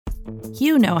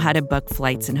You know how to book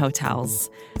flights and hotels.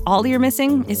 All you're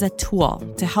missing is a tool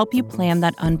to help you plan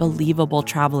that unbelievable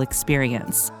travel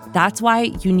experience. That's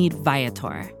why you need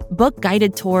Viator. Book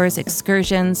guided tours,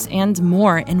 excursions, and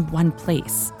more in one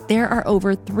place. There are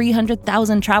over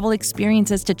 300,000 travel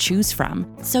experiences to choose from,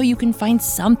 so you can find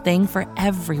something for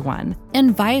everyone.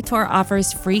 And Viator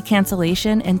offers free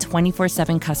cancellation and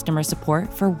 24/7 customer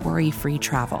support for worry-free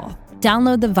travel.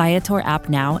 Download the Viator app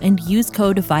now and use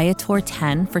code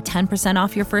Viator10 for 10%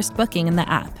 off your first booking in the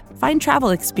app. Find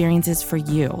travel experiences for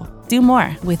you. Do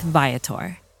more with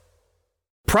Viator.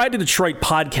 Pride of Detroit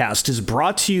podcast is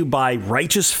brought to you by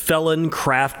Righteous Felon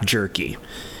Craft Jerky.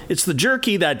 It's the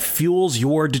jerky that fuels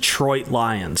your Detroit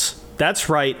Lions. That's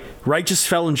right, Righteous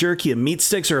Felon Jerky and meat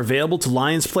sticks are available to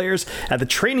Lions players at the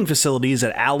training facilities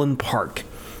at Allen Park.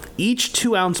 Each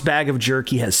 2-ounce bag of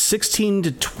jerky has 16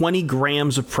 to 20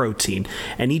 grams of protein,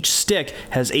 and each stick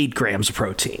has 8 grams of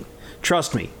protein.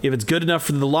 Trust me, if it's good enough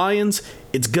for the Lions,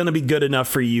 it's going to be good enough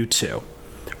for you too.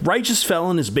 Righteous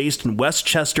Felon is based in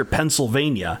Westchester,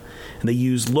 Pennsylvania, and they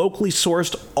use locally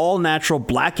sourced, all-natural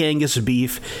Black Angus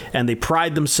beef, and they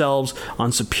pride themselves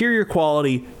on superior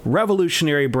quality,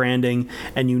 revolutionary branding,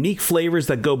 and unique flavors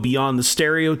that go beyond the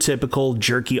stereotypical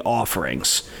jerky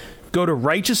offerings. Go to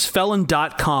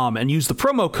righteousfelon.com and use the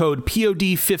promo code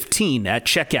POD15 at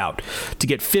checkout to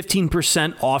get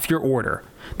 15% off your order.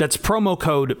 That's promo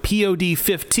code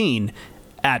POD15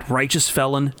 at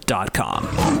righteousfelon.com.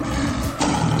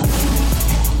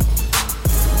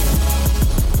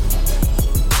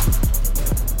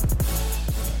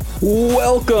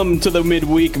 Welcome to the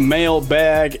midweek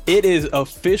mailbag. It is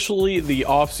officially the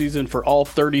offseason for all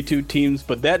 32 teams,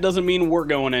 but that doesn't mean we're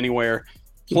going anywhere.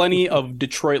 Plenty of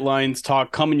Detroit Lions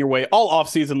talk coming your way all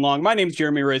offseason long. My name's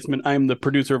Jeremy Reisman. I am the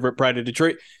producer over at Pride of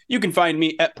Detroit. You can find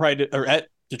me at at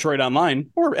Detroit Online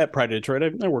or at Pride of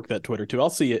Detroit. I work that Twitter too. I'll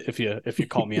see it if you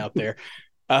call me out there.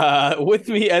 With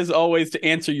me, as always, to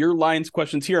answer your Lions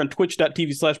questions here on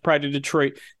twitch.tv/Pride of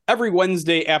Detroit every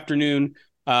Wednesday afternoon.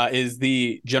 Is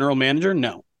the general manager?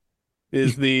 No.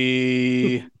 Is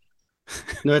the...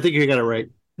 No, I think you got it right.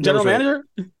 General manager?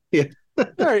 Yeah. All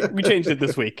right, we changed it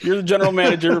this week. You're the general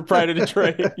manager of Pride of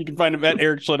Detroit. You can find him at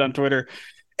Eric Schlitt on Twitter.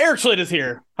 Eric Schlitt is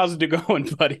here. How's it going,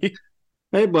 buddy?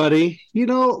 Hey, buddy. You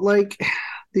know, like,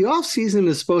 the off-season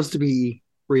is supposed to be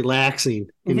relaxing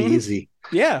and easy.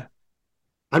 Yeah.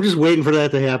 I'm just waiting for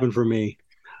that to happen for me.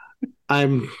 I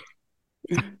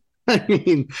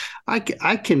mean, I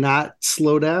cannot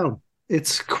slow down.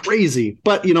 It's crazy.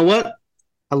 But you know what?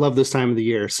 I love this time of the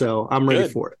year, so I'm ready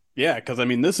for it. Yeah, because I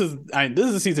mean, this is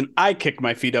the season I kick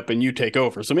my feet up and you take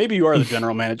over. So maybe you are the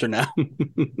general manager now.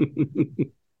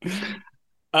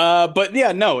 But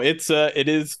yeah, no, it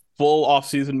is full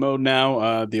off-season mode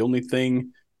now. The only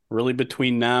thing really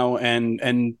between now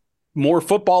and more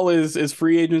football is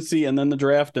free agency, and then the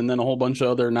draft, and then a whole bunch of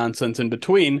other nonsense in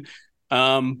between.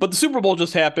 But the Super Bowl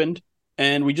just happened,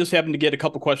 and we just happened to get a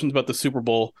couple questions about the Super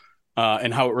Bowl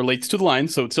and how it relates to the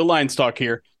Lions. So it's still Lions talk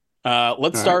here.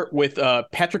 Let's start with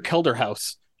Patrick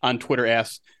Kelderhouse on Twitter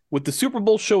asks, with the Super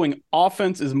Bowl showing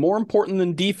offense is more important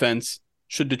than defense,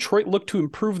 should Detroit look to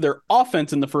improve their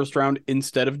offense in the first round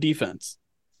instead of defense?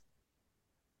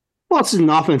 Well, it's an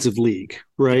offensive league,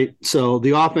 right? So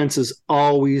the offense is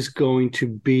always going to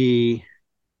be,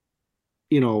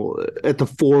 at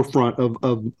the forefront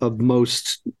of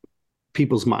most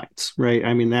people's minds, right?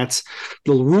 I mean, the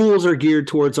rules are geared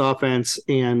towards offense,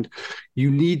 and you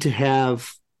need to have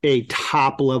a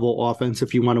top level offense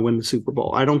if you want to win the Super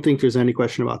Bowl. I don't think there's any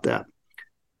question about that.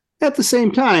 At the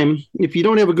same time, if you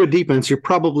don't have a good defense, you're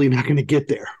probably not going to get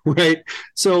there, right?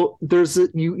 So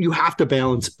you have to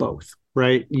balance both,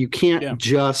 right? You can't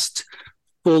just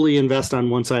fully invest on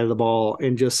one side of the ball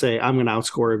and just say, I'm going to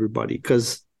outscore everybody,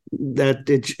 because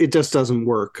it just doesn't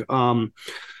work.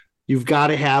 You've got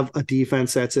to have a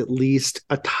defense that's at least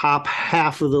a top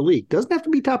half of the league. Doesn't have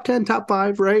to be top 10, top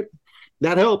 5, right?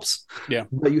 That helps. Yeah.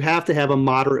 But you have to have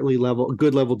a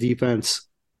good level defense.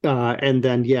 And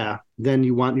then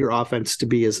you want your offense to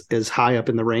be as high up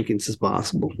in the rankings as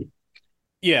possible.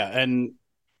 Yeah. And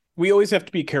we always have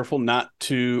to be careful not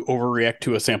to overreact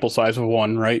to a sample size of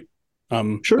one, right?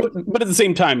 Sure. But at the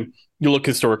same time, you look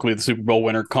historically, the Super Bowl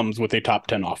winner comes with a top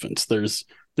 10 offense. There's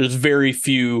very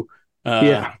few,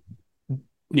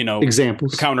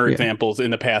 examples, counter examples in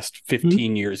the past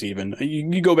 15 years, even.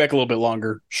 You go back a little bit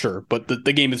longer, sure, but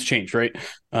the game has changed, right?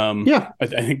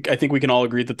 I think we can all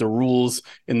agree that the rules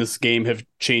in this game have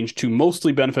changed to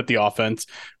mostly benefit the offense.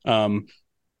 And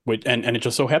it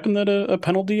just so happened that a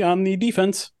penalty on the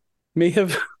defense may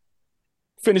have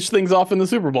finished things off in the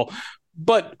Super Bowl.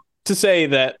 But to say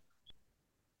that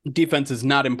defense is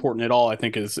not important at all, I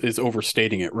think is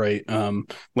overstating it, right?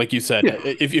 Like you said,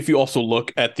 if you also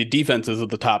look at the defenses of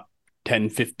the top 10,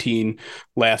 15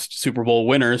 last Super Bowl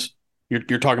winners,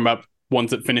 you're talking about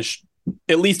ones that finish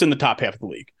at least in the top half of the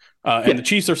league. And the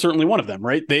Chiefs are certainly one of them,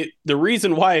 right? The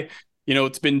reason why,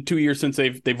 it's been 2 years since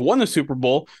they've won the Super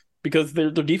Bowl, because their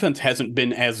defense hasn't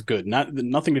been as good.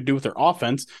 Nothing to do with their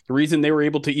offense. The reason they were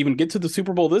able to even get to the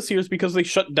Super Bowl this year is because they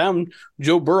shut down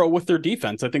Joe Burrow with their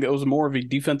defense. I think it was more of a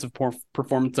defensive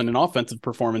performance than an offensive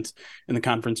performance in the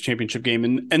conference championship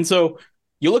game. And so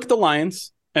you look at the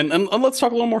Lions, and let's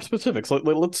talk a little more specifics.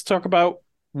 Let's talk about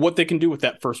what they can do with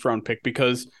that first round pick,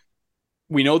 because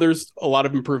we know there's a lot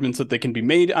of improvements that they can be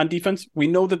made on defense. We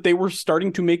know that they were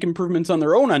starting to make improvements on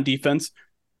their own on defense.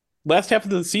 Last half of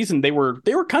the season, they were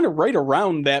kind of right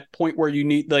around that point where you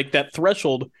need, like, that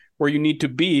threshold where you need to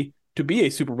be a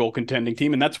Super Bowl contending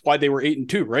team. And that's why they were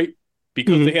 8-2, right?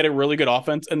 Because they had a really good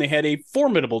offense and they had a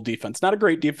formidable defense, not a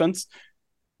great defense,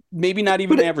 maybe not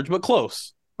even average, but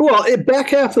close. Well, back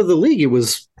half of the league, it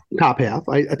was top half of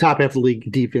the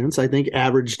league defense. I think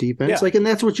average defense, and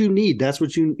that's what you need. That's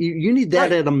what you need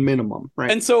that at a minimum, right?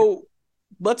 And so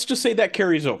let's just say that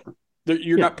carries over.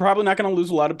 You're probably not going to lose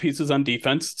a lot of pieces on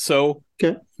defense. So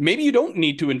maybe you don't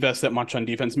need to invest that much on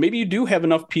defense. Maybe you do have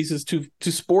enough pieces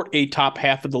to sport a top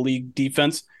half of the league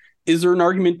defense. Is there an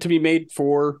argument to be made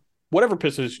for whatever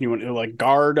position you want? Like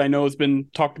guard, I know has been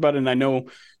talked about, and I know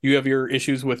you have your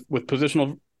issues with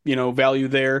positional, value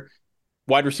there.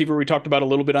 Wide receiver, we talked about a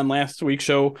little bit on last week's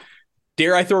show.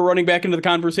 Dare I throw running back into the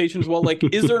conversation as well? Like,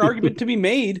 is there an argument to be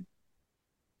made?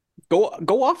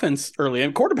 Go offense early,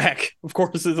 and quarterback, of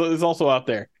course, is also out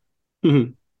there.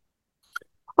 Mm-hmm.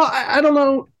 Well, I don't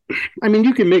know. I mean,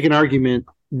 you can make an argument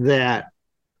that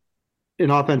an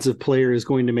offensive player is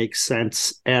going to make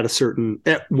sense at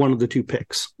one of the two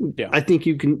picks. Yeah, I think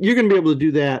you're going to be able to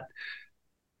do that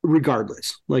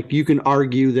regardless. Like, you can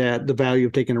argue that the value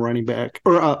of taking a running back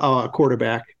or a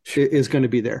quarterback is going to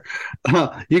be there.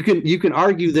 You can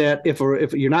argue that if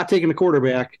you're not taking a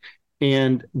quarterback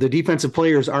and the defensive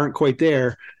players aren't quite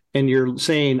there, and you're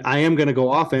saying, I am going to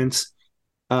go offense,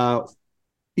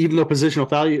 even though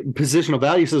positional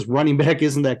value says running back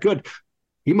isn't that good,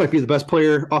 he might be the best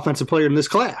offensive player in this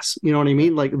class. You know what I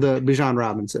mean? Like the Bijan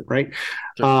Robinson, right?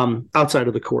 Sure. Outside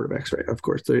of the quarterbacks, right? Of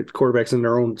course, the quarterbacks in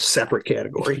their own separate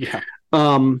category.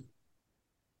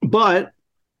 But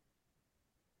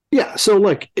yeah, so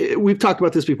look, we've talked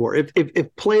about this before.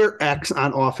 If player X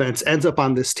on offense ends up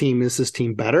on this team, is this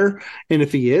team better? And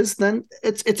if he is, then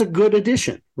it's a good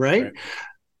addition, right?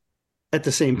 At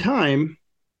the same time,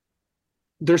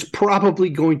 there's probably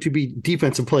going to be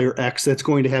defensive player X that's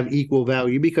going to have equal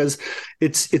value, because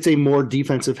it's a more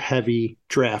defensive heavy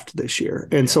draft this year.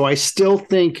 And so I still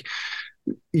think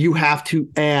you have to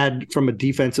add from a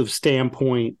defensive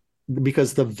standpoint,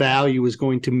 because the value is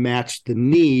going to match the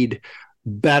need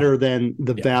better than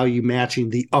the value matching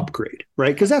the upgrade,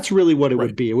 right? Because that's really what it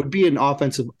would be. It would be an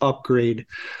offensive upgrade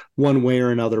one way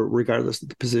or another, regardless of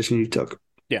the position you took.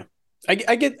 Yeah.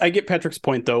 I get Patrick's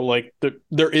point, though. Like,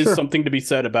 there is something to be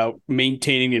said about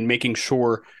maintaining and making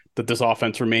sure that this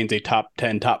offense remains a top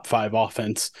 10, top 5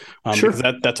 offense. Because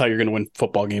that's how you're going to win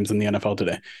football games in the NFL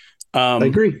today. I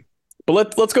agree.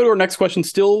 But let's go to our next question.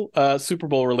 Still Super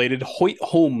Bowl related. Hoyt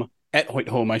Home,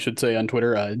 I should say, on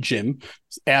Twitter, Jim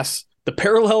asks, the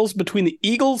parallels between the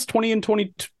Eagles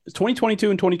 2022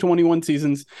 and 2021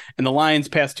 seasons and the Lions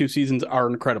past 2 seasons are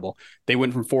incredible. They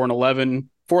went from 4-11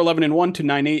 and 1 to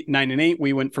 9-8, 9-8.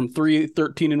 We went from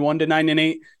 13 and 1 to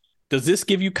 9-8. Does this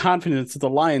give you confidence that the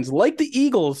Lions, like the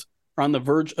Eagles, are on the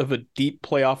verge of a deep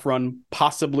playoff run,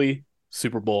 possibly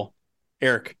Super Bowl?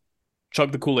 Eric,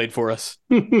 chug the Kool-Aid for us.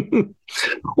 Well,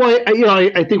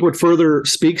 I think what further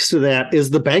speaks to that is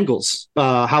the Bengals,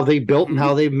 how they built and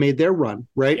how they've made their run,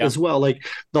 right? As well. Like,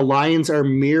 the Lions are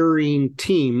mirroring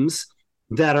teams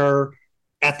that are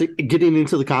getting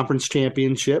into the conference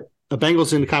championship. The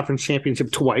Bengals in the conference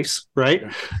championship twice, right?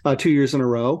 2 years in a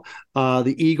row.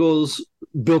 The Eagles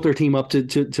built their team up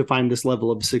to find this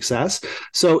level of success.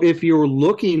 So if you're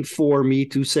looking for me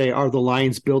to say, are the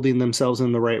Lions building themselves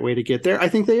in the right way to get there? I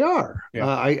think they are. Yeah.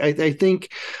 I think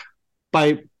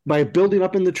by building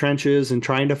up in the trenches and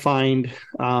trying to find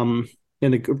an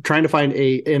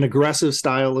aggressive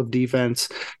style of defense,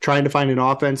 trying to find an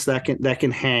offense that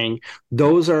can hang,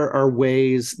 those are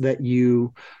ways that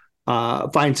you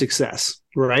find success,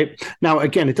 right? Now,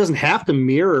 again, it doesn't have to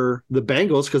mirror the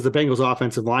Bengals, because the Bengals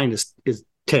offensive line is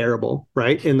terrible,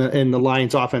 right? And the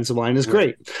Lions offensive line is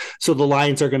great. So the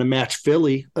Lions are going to match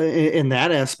Philly in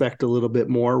that aspect a little bit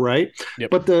more, right? Yep.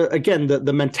 But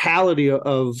the mentality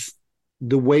of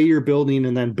the way you're building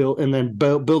and then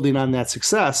building on that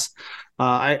success,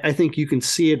 I think you can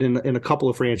see it in a couple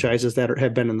of franchises that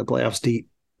have been in the playoffs deep.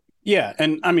 Yeah,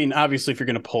 and I mean, obviously, if you're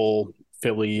going to pull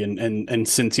Philly and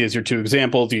Cincy as your two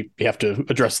examples, you have to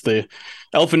address the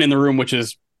elephant in the room, which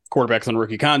is quarterbacks on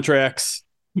rookie contracts.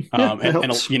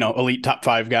 And elite top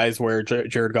 5 guys where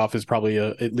Jared Goff is probably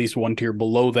at least one tier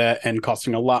below that and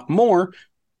costing a lot more.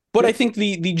 But I think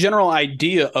the general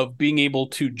idea of being able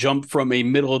to jump from a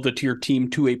middle of the tier team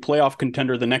to a playoff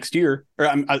contender the next year, or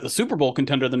a Super Bowl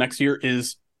contender the next year,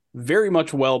 is very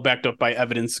much well backed up by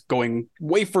evidence going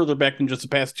way further back than just the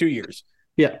past 2 years.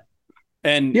 Yeah.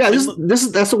 And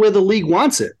that's the way the league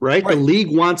wants it, right? The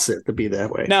league wants it to be that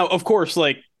way. Now, of course,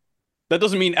 like, that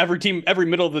doesn't mean every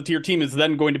middle of the tier team is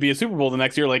then going to be a Super Bowl the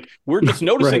next year. Like, we're just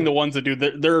noticing the ones that do.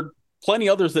 There are plenty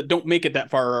others that don't make it that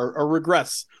far or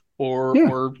regress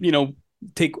or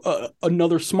take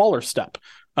another smaller step.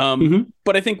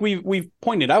 But I think we've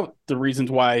pointed out the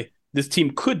reasons why this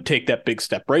team could take that big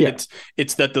step, right? Yeah.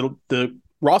 It's that the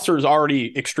roster is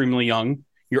already extremely young.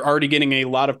 You're already getting a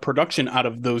lot of production out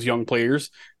of those young players,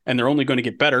 and they're only going to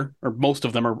get better, or most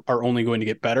of them are only going to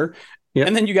get better. Yeah.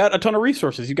 And then you got a ton of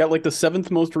resources. You got like the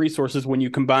 7th most resources when you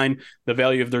combine the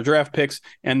value of their draft picks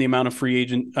and the amount of free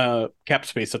agent cap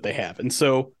space that they have. And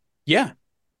so, yeah,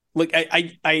 like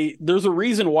I there's a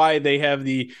reason why they have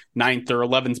the 9th or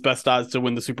 11th best odds to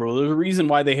win the Super Bowl. There's a reason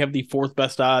why they have the 4th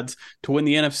best odds to win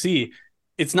the NFC.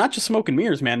 It's not just smoke and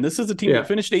mirrors, man. This is a team that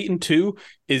finished 8-2,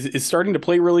 is starting to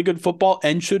play really good football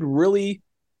and should really,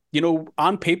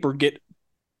 on paper, get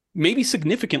maybe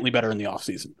significantly better in the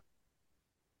offseason.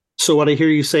 So what I hear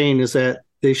you saying is that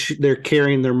they're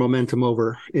carrying their momentum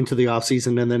over into the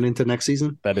offseason and then into next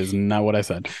season? That is not what I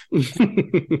said.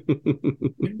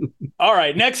 All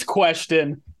right, next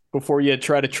question before you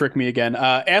try to trick me again.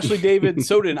 Ashley David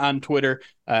Soden on Twitter,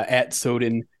 at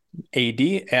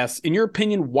SodenAD, asks, in your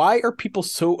opinion, why are people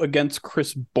so against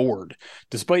Chris Board?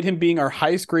 Despite him being our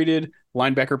highest graded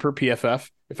linebacker per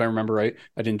PFF, if I remember right.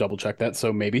 I didn't double check that,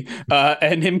 so maybe.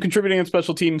 And him contributing on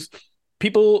special teams,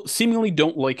 people seemingly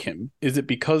don't like him. Is it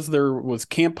because there was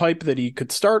camp hype that he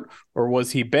could start, or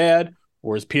was he bad,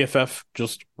 or is PFF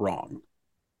just wrong?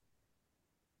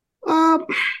 I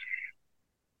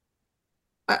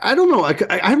don't know. I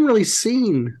haven't really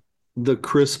seen the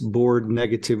Chris Board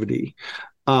negativity.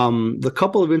 The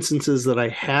couple of instances that I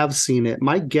have seen it,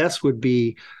 my guess would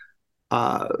be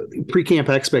pre-camp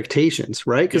expectations,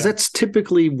 right? Because that's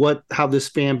typically how this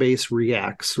fan base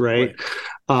reacts, right?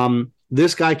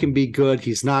 This guy can be good.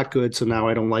 He's not good, so now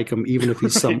I don't like him, even if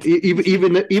he's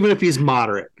even if he's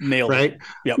moderate. Nailed right? It.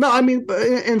 Yep. No, I mean,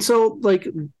 and so like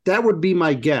that would be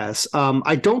my guess.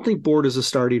 I don't think Board is a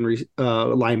starting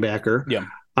linebacker. Yeah,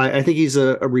 I think he's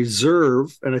a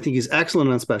reserve, and I think he's excellent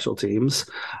on special teams.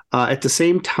 At the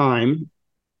same time,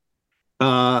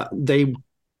 they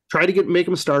tried to make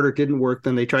him a starter. It didn't work.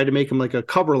 Then they tried to make him like a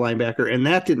cover linebacker, and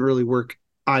that didn't really work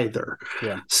either.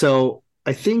 Yeah. So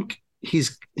I think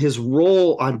his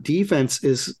role on defense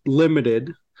is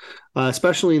limited,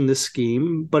 especially in this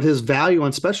scheme, but his value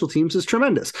on special teams is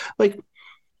tremendous. Like,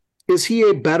 is he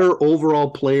a better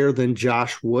overall player than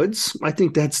Josh Woods? I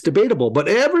think that's debatable, but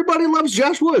everybody loves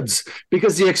Josh Woods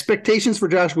because the expectations for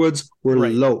Josh Woods were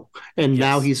low, and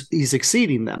now he's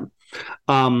exceeding them.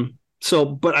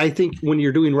 But I think when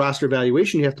you're doing roster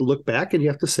evaluation, you have to look back and you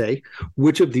have to say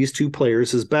which of these two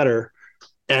players is better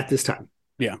at this time.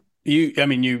 Yeah. You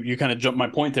kind of jumped my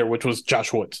point there, which was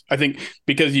Josh Woods. I think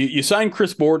because you signed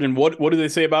Chris Board, and what do they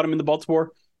say about him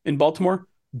in Baltimore?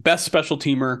 Best special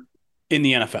teamer in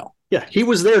the NFL. Yeah, he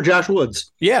was there, Josh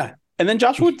Woods. Yeah, and then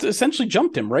Josh Woods essentially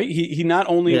jumped him, right? He not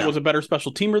only was a better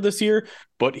special teamer this year,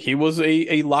 but he was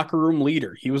a locker room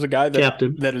leader. He was a guy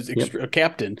that is a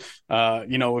captain.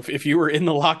 If you were in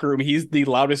the locker room, he's the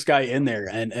loudest guy in there,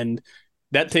 and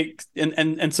that takes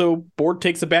and so Board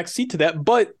takes a back seat to that,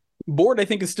 but Board, I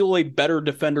think, is still a better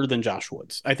defender than Josh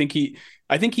Woods. I think he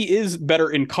is better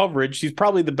in coverage. He's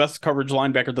probably the best coverage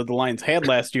linebacker that the Lions had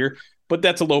last year, but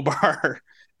that's a low bar.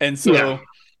 And so,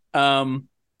 I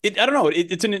don't know.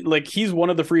 He's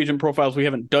one of the free agent profiles we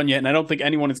haven't done yet, and I don't think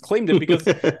anyone has claimed it because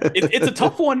it's a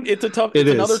tough one. It's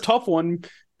another tough one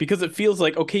because it feels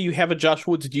like, okay, you have a Josh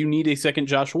Woods. Do you need a second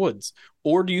Josh Woods,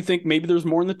 or do you think maybe there's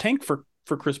more in the tank for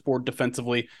Chris Board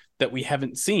defensively that we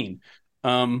haven't seen?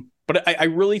 But I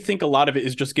really think a lot of it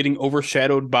is just getting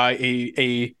overshadowed by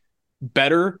a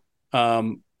better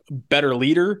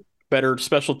leader, better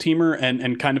special teamer,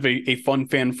 and kind of a fun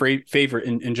fan favorite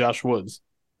in Josh Woods.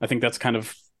 I think that's kind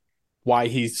of why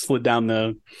he slid down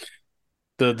the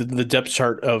depth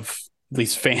chart of at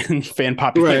least fan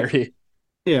popularity. Right.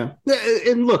 Yeah,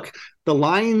 and look, the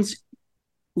Lions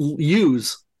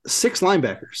use 6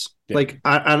 linebackers like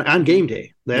on game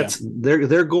day.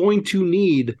 They're going to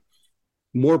need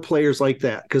more players like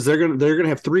that because they're gonna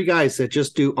have 3 guys that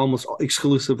just do almost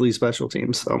exclusively special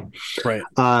teams. So right,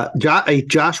 a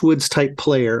Josh Woods type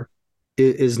player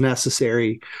is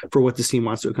necessary for what this team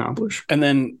wants to accomplish. And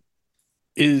then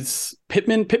is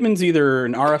Pittman's either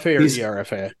an RFA or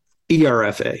ERFA?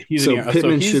 ERFA. He's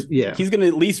going to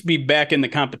at least be back in the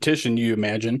competition, you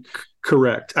imagine.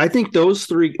 Correct. I think those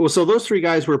 3. Well, so those 3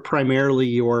 guys were primarily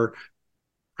your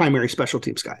primary special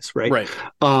teams guys, right? Right.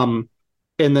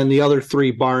 And then the other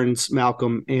 3, Barnes,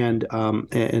 Malcolm, and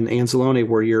Anzalone,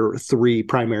 were your 3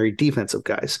 primary defensive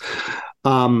guys.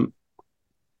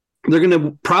 They're going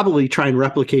to probably try and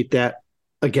replicate that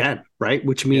again, right?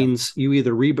 Which means you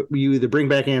either bring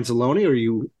back Anzalone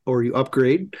or you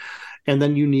upgrade, and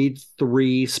then you need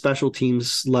 3 special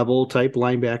teams level type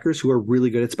linebackers who are really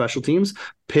good at special teams.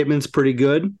 Pittman's pretty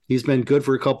good. He's been good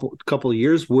for a couple of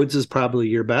years. Woods is probably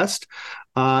your best.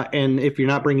 And if you're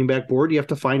not bringing back Board, you have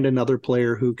to find another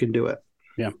player who can do it.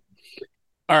 Yeah.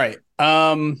 All right.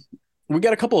 We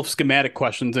got a couple of schematic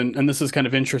questions, and this is kind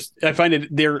of interesting. I find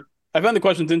the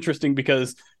questions interesting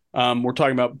because we're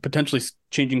talking about potentially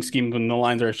changing schemes when the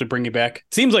lines are actually bringing back.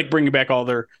 Seems like bringing back all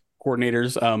their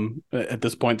coordinators. At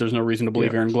this point, there's no reason to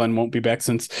believe Aaron Glenn won't be back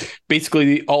since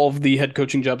basically all of the head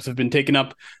coaching jobs have been taken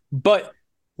up. But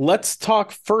let's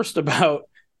talk first about,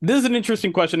 this is an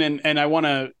interesting question, and I want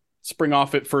to spring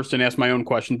off it first and ask my own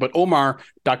question. But Omar,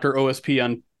 Dr. OSP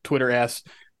on Twitter asks,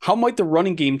 how might the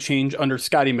running game change under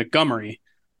Scotty Montgomery?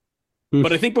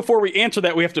 But I think before we answer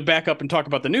that, we have to back up and talk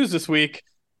about the news this week.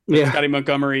 Scotty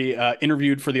Montgomery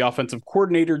interviewed for the offensive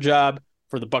coordinator job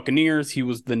for the Buccaneers. He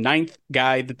was the 9th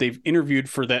guy that they've interviewed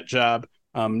for that job.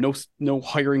 No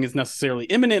hiring is necessarily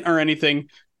imminent or anything,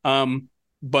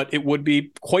 but it would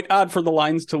be quite odd for the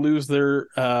Lions to lose their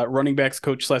running backs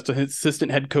coach /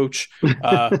 assistant head coach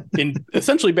in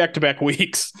essentially back-to-back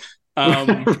weeks.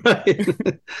 But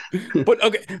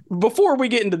okay, before we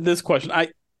get into this question,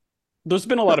 there's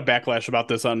been a lot of backlash about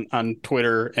this on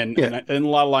Twitter, and a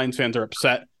lot of Lions fans are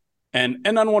upset. And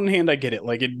on one hand, I get it.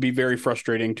 Like, it'd be very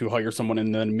frustrating to hire someone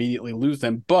and then immediately lose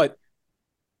them. But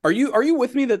are you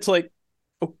with me? That's like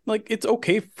it's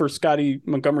okay for Scotty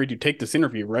Montgomery to take this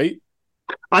interview, right?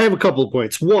 I have a couple of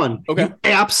points. One, you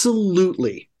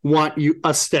absolutely want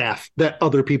a staff that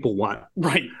other people want.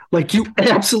 Right. Like,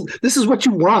 this is what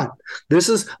you want. This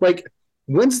is like,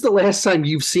 when's the last time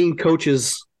you've seen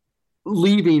coaches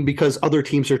leaving because other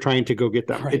teams are trying to go get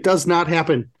them? Right. It does not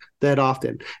happen that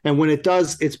often. And when it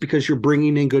does, it's because you're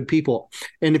bringing in good people.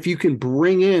 And if you can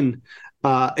bring in,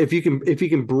 if you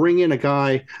can bring in a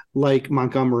guy like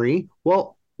Montgomery,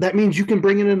 well, that means you can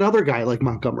bring in another guy like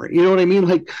Montgomery. You know what I mean?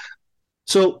 Like,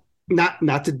 so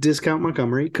not to discount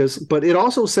Montgomery, but it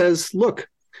also says, look,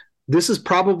 this is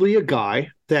probably a guy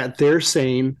that they're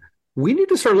saying, we need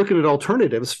to start looking at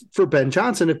alternatives for Ben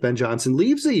Johnson if Ben Johnson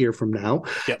leaves a year from now.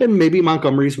 Yep. And maybe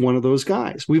Montgomery's one of those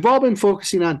guys. We've all been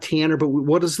focusing on Tanner, but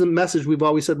what is the message we've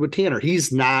always said with Tanner?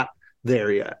 He's not there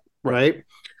yet, right?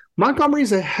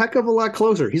 Montgomery's a heck of a lot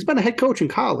closer. He's been a head coach in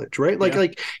college, right?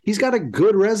 Like he's got a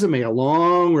good resume, a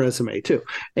long resume too.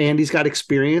 And he's got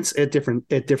experience at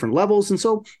different levels. And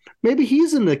so maybe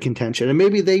he's in the contention, and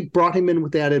maybe they brought him in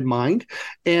with that in mind.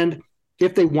 And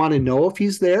if they want to know if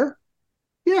he's there,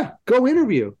 go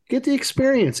interview, get the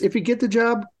experience. If you get the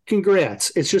job,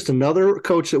 congrats. It's just another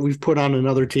coach that we've put on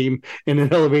another team in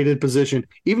an elevated position,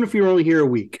 even if you're only here a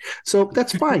week. So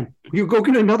that's fine. You go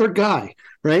get another guy,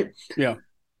 right? Yeah.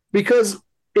 Because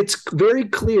it's very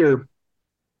clear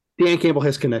Dan Campbell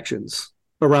has connections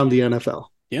around the NFL.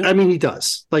 Yeah. I mean, he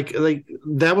does. Like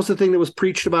that was the thing that was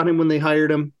preached about him when they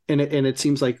hired him, and it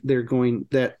seems like they're going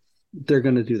to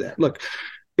do that. Look,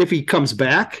 if he comes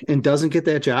back and doesn't get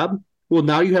that job, well,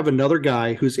 now you have another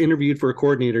guy who's interviewed for a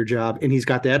coordinator job, and he's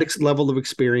got that level of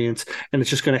experience, and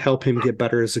it's just going to help him get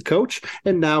better as a coach.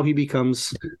 And now he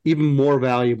becomes even more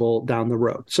valuable down the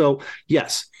road. So,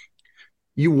 yes,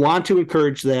 you want to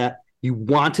encourage that. You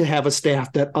want to have a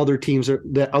staff that other teams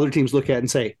look at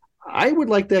and say, I would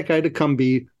like that guy to come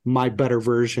be my better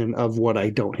version of what I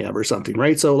don't have or something,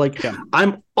 right? So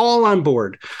I'm all on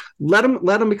board. Let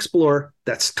them explore.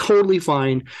 That's totally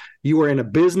fine. You are in a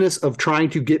business of trying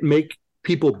to make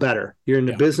people better. You're in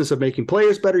the business of making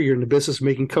players better. You're in the business of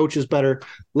making coaches better.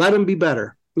 Let him be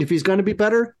better. If he's going to be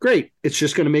better, great. It's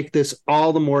just going to make this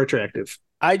all the more attractive.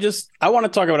 I want to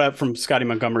talk about that from Scotty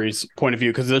Montgomery's point of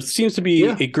view, because there seems to be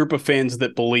a group of fans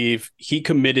that believe he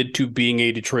committed to being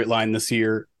a Detroit Lion this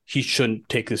year. He shouldn't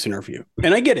take this interview.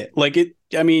 And I get it.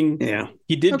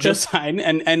 He did just sign,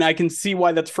 and I can see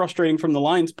why that's frustrating from the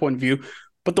Lions' point of view.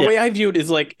 But the way I view it is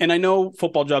like, and I know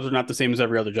football jobs are not the same as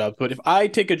every other job, but if I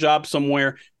take a job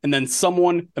somewhere and then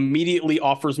someone immediately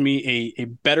offers me a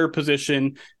better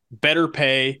position, better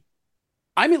pay,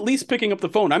 I'm at least picking up the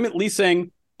phone. I'm at least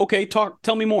saying, okay,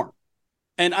 tell me more.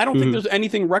 And I don't think there's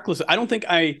anything reckless. I don't think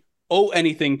I owe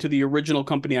anything to the original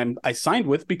company I signed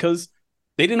with because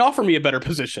they didn't offer me a better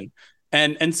position.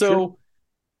 And so sure.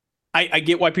 I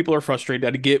get why people are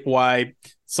frustrated. I get why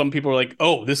some people are like,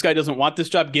 oh, this guy doesn't want this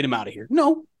job. Get him out of here.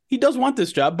 No, he does want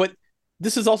this job. But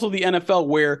this is also the NFL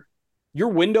where your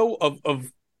window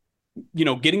of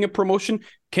getting a promotion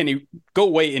can go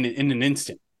away in an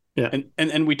instant. Yeah.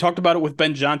 And we talked about it with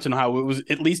Ben Johnson, how it was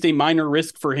at least a minor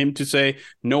risk for him to say,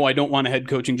 no, I don't want a head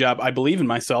coaching job. I believe in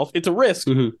myself. It's a risk.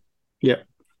 Mm-hmm. Yeah.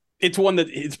 It's one that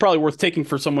it's probably worth taking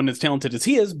for someone as talented as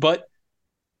he is, but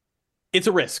it's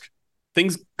a risk.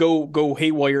 Things go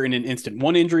haywire in an instant.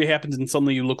 One injury happens and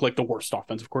suddenly you look like the worst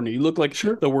offensive coordinator. You look like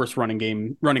the worst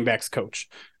running backs coach.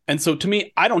 And so to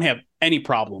me, I don't have any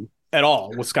problem at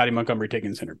all with Scotty Montgomery taking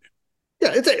this interview.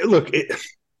 Yeah.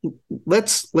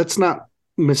 Let's not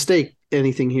mistake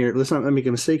anything here. Let's not make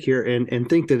a mistake here and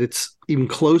think that it's even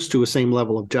close to a same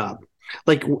level of job.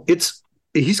 Like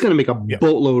he's going to make a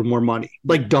boatload more money,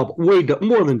 like double,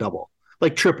 more than double.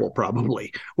 Like triple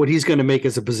probably what he's going to make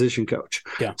as a position coach.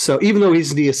 Yeah. So even though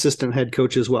he's the assistant head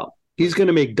coach as well, he's going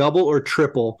to make double or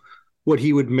triple what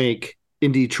he would make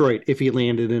in Detroit if he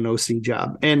landed an OC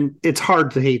job. And it's hard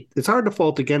to hate. It's hard to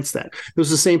fault against that. It was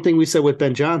the same thing we said with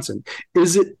Ben Johnson.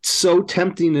 Is it so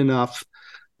tempting enough?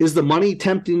 Is the money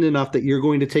tempting enough that you're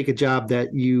going to take a job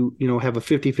that you have a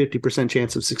 50%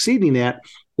 chance of succeeding at,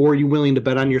 or are you willing to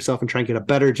bet on yourself and try and get a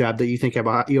better job that you think you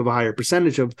have a higher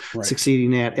percentage of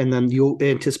succeeding at, and then you'll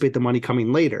anticipate the money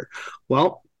coming later?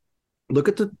 Well, look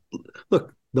at the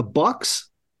Bucs.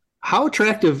 How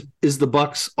attractive is the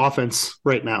Bucs offense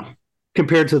right now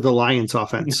compared to the Lions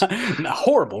offense?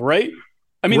 Horrible, right?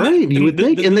 I mean, right? You would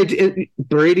think, and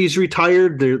Brady's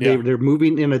retired. They're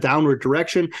moving in a downward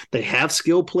direction. They have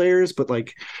skill players, but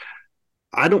like,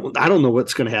 I don't know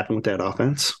what's going to happen with that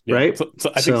offense, right? So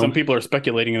I think some people are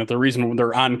speculating that the reason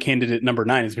they're on candidate number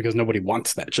 9 is because nobody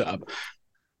wants that job.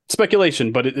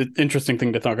 Speculation, but it's interesting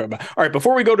thing to talk about. All right,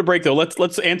 before we go to break, though,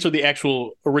 let's answer the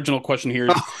actual original question here.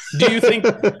 Do you think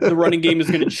the running game is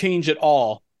going to change at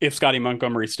all if Scotty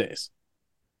Montgomery stays?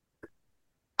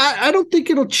 I don't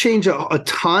think it'll change a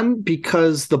ton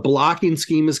because the blocking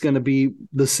scheme is going to be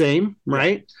the same,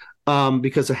 right?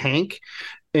 Because of Hank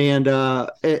and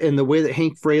the way that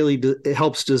Hank Fraley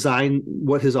helps design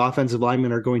what his offensive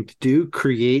linemen are going to do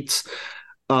creates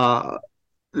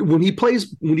when you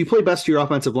play best to your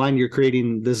offensive line, you're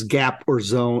creating this gap or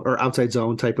zone or outside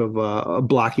zone type of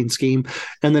blocking scheme,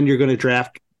 and then you're going to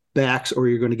draft backs or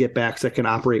you're going to get backs that can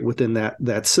operate within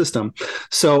that system.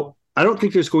 So I don't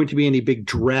think there's going to be any big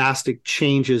drastic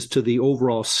changes to the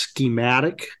overall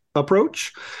schematic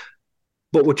approach.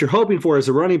 But what you're hoping for as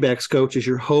a running backs coach is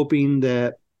you're hoping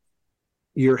that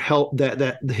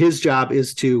that his job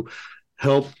is to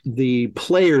help the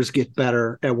players get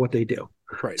better at what they do.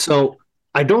 Right. So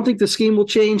I don't think the scheme will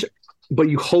change, but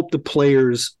you hope the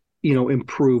players,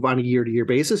 improve on a year-to-year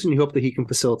basis, and you hope that he can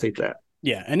facilitate that.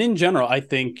 Yeah, and in general, I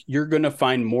think you're going to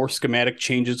find more schematic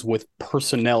changes with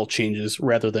personnel changes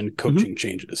rather than coaching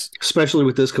changes. Especially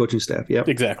with this coaching staff, yeah.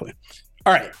 Exactly.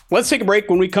 All right, let's take a break.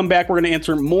 When we come back, we're going to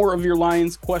answer more of your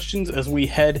Lions questions as we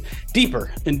head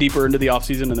deeper and deeper into the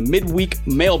offseason in the midweek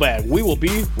mailbag. We will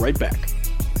be right back.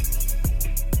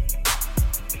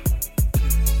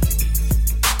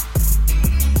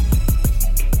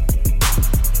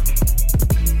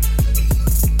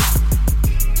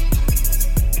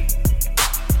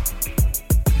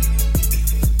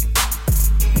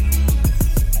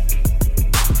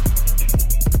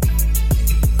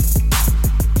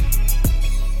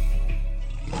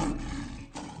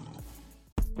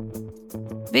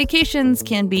 Vacations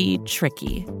can be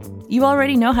tricky. You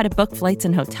already know how to book flights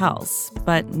and hotels,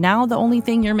 but now the only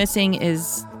thing you're missing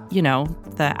is,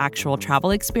 the actual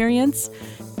travel experience.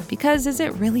 Because is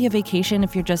it really a vacation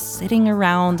if you're just sitting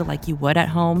around like you would at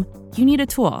home? You need a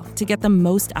tool to get the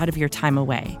most out of your time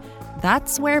away.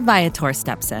 That's where Viator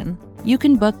steps in. You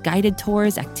can book guided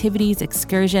tours, activities,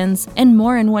 excursions, and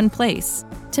more in one place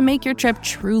to make your trip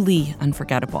truly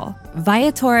unforgettable.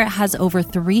 Viator has over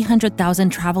 300,000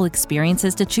 travel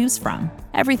experiences to choose from.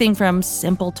 Everything from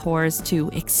simple tours to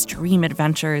extreme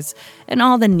adventures and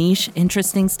all the niche,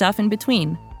 interesting stuff in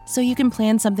between. So you can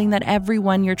plan something that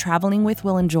everyone you're traveling with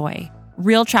will enjoy.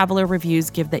 Real traveler reviews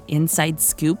give the inside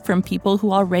scoop from people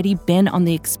who already been on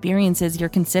the experiences you're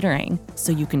considering,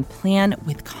 so you can plan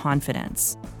with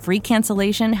confidence. Free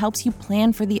cancellation helps you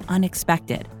plan for the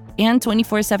unexpected. And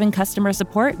 24/7 customer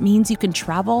support means you can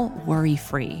travel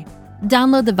worry-free.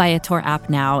 Download the Viator app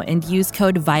now and use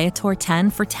code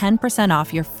Viator10 for 10%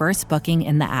 off your first booking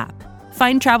in the app.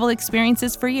 Find travel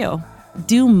experiences for you.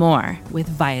 Do more with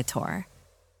Viator.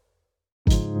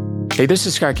 Hey, this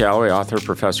is Scott Galloway, author,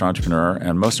 professor, entrepreneur,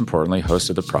 and most importantly, host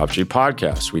of the Prop G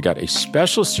podcast. We got a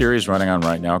special series running on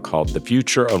right now called The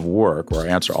Future of Work, where I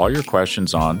answer all your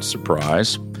questions on,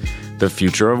 surprise, the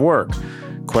future of work.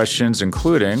 Questions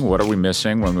including, what are we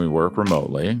missing when we work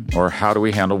remotely? Or how do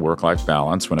we handle work-life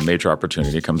balance when a major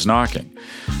opportunity comes knocking?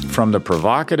 From the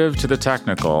provocative to the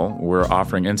technical, we're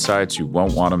offering insights you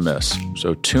won't want to miss.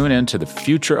 So tune in to The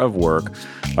Future of Work,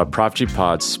 a Prop G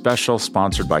Pod special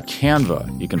sponsored by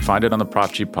Canva. You can find it on the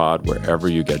Prop G Pod wherever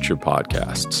you get your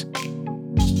podcasts.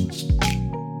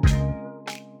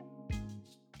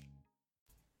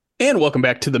 And welcome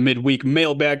back to the Midweek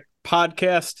Mailbag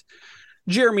Podcast.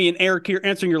 Jeremy and Eric here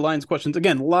answering your lines questions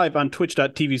again live on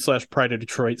twitch.tv/Pride of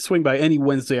Detroit. Swing by any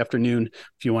Wednesday afternoon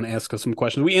if you want to ask us some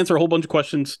questions. We answer a whole bunch of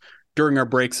questions during our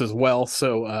breaks as well.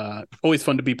 So always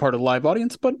fun to be part of the live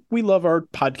audience, but we love our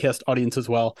podcast audience as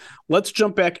well. Let's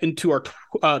jump back into our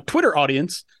Twitter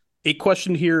audience. A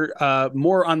question here,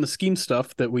 more on the scheme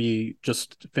stuff that we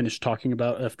just finished talking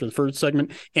about after the first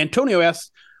segment. Antonio asks,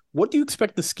 what do you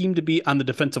expect the scheme to be on the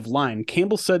defensive line?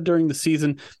 Campbell said during the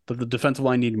season that the defensive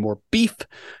line needed more beef.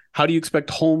 How do you expect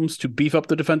Holmes to beef up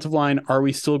the defensive line? Are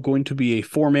we still going to be a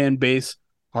four-man base?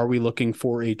 Are we looking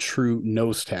for a true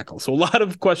nose tackle? So a lot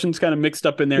of questions kind of mixed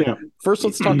up in there. Yeah. First,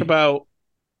 let's talk about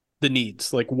the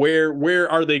needs. Like where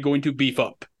are they going to beef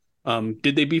up?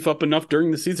 Did they beef up enough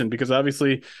during the season? Because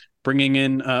obviously bringing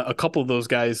in a couple of those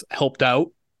guys helped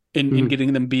out in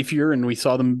getting them beefier, and we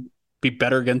saw them be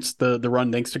better against the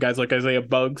run thanks to guys like Isaiah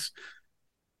Buggs.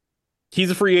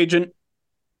 He's a free agent.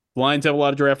 Lions have a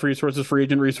lot of draft resources, free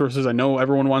agent resources. I know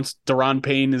everyone wants Daron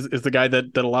Payne is the guy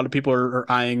that a lot of people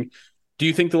are eyeing. Do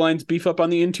you think the Lions beef up on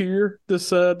the interior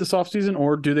this offseason,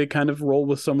 or do they kind of roll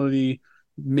with some of the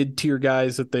mid-tier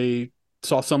guys that they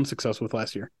saw some success with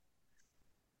last year?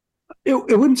 It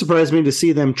wouldn't surprise me to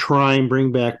see them try and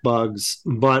bring back Buggs,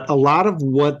 but a lot of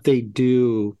what they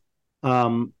do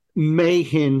may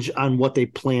hinge on what they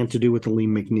plan to do with Aleem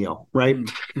McNeil, right?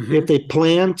 Mm-hmm. If they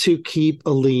plan to keep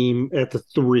Aleem at the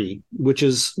 3, which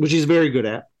he's very good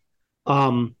at,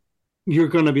 you're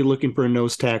going to be looking for a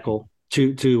nose tackle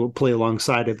to play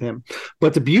alongside of him.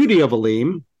 But the beauty of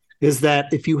Aleem is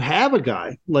that if you have a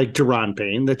guy like Daron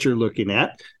Payne that you're looking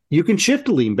at, you can shift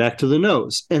Aleem back to the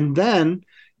nose. And then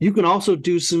you can also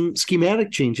do some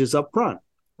schematic changes up front,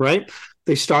 right?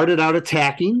 They started out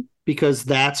attacking because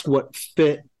that's what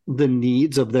fit the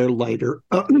needs of their lighter,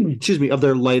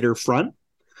 lighter front.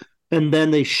 And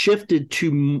then they shifted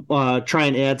to try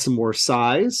and add some more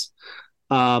size.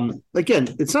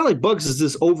 Again, it's not like Buggs is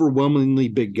this overwhelmingly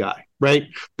big guy, right?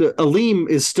 Aleem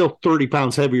is still 30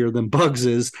 pounds heavier than Buggs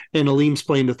is, and Aleem's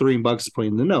playing the 3 and Buggs is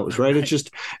playing the nose, right? It's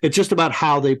just about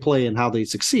how they play and how they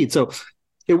succeed. So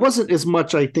it wasn't as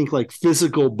much, I think, like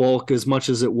physical bulk as much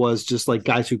as it was just like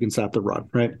guys who can stop the run,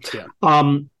 right? Yeah.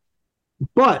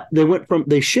 But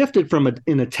they shifted from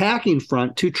an attacking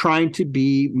front to trying to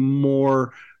be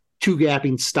more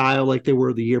two-gapping style like they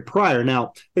were the year prior.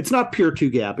 Now, it's not pure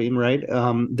two-gapping, right?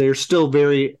 They're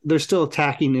still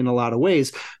attacking in a lot of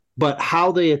ways, but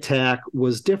how they attack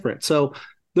was different. So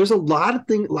there's a lot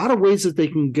of ways that they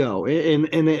can go, and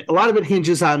a lot of it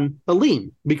hinges on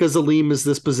Aleem, because Aleem is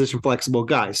this position flexible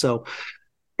guy. So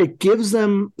it gives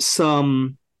them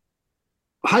some.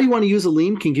 How you want to use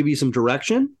Aleem can give you some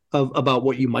direction about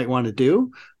what you might want to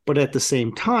do, but at the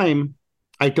same time,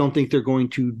 I don't think they're going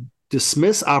to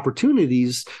dismiss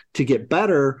opportunities to get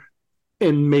better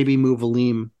and maybe move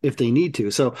Aleem if they need to.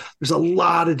 So there's a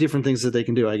lot of different things that they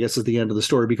can do, I guess, at the end of the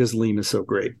story, because Aleem is so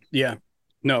great. Yeah.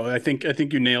 No, I think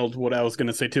you nailed what I was going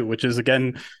to say too, which is,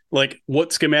 again, like,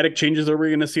 what schematic changes are we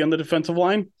going to see on the defensive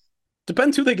line?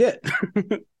 Depends who they get.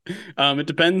 It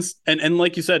depends. And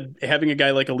like you said, having a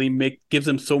guy like Aleem gives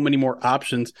them so many more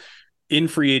options in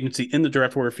free agency, in the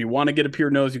draft, where if you want to get a pure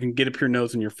nose, you can get a pure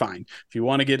nose and you're fine. If you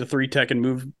want to get a 3-tech and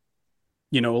move,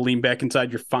 Aleem back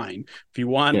inside, you're fine. If you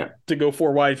want to go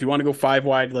 4 wide, if you want to go 5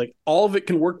 wide, like, all of it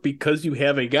can work because you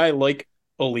have a guy like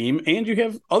Aleem, and you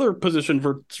have other position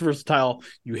versatile.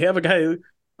 You have a guy,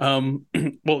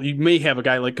 you may have a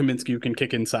guy like Kaminsky who can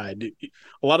kick inside.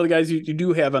 A lot of the guys you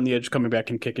do have on the edge coming back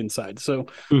can kick inside. So,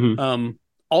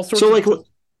 all sorts. So, go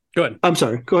ahead. I'm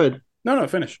sorry. Go ahead. No,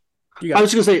 finish. I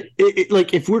was going to say,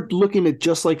 if we're looking at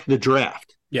just like the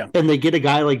draft, and they get a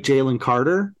guy like Jalen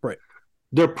Carter, right,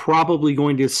 they're probably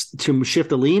going to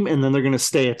shift Aleem, and then they're going to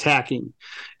stay attacking.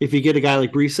 If you get a guy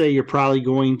like Brise, you're probably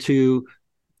going to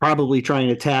probably try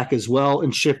and attack as well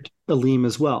and shift Aleem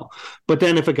as well. But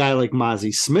then if a guy like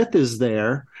Mozzie Smith is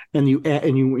there and you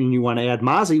want to add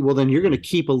Mozzie, well, then you're going to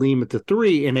keep Aleem at the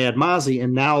 3 and add Mozzie,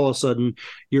 and now all of a sudden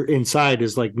your inside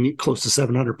is like close to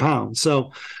 700 pounds.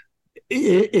 So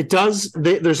it does.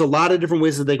 There's a lot of different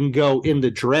ways that they can go in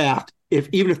the draft,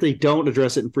 even if they don't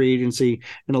address it in free agency,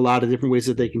 and a lot of different ways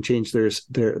that they can change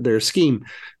their scheme,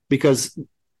 because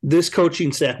this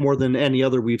coaching staff, more than any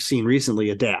other we've seen recently,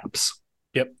 adapts.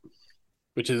 Yep,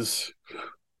 which is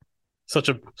such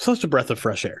a breath of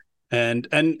fresh air. And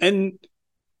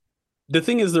the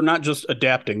thing is, they're not just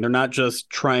adapting; they're not just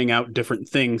trying out different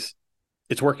things.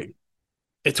 It's working.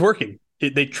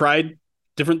 They tried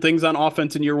different things on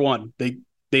offense in year 1. They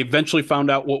eventually found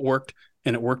out what worked,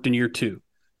 and it worked in year 2.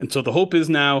 And so the hope is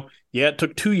now, it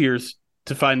took 2 years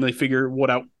to finally figure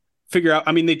out.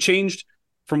 I mean, they changed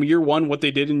from year 1 what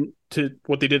they did to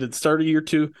what they did at the start of year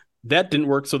 2. That didn't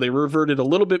work, so they reverted a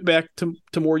little bit back to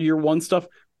more year 1 stuff,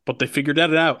 but they figured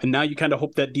that out. And now you kind of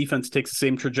hope that defense takes the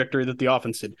same trajectory that the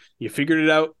offense did. You figured it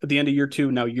out at the end of year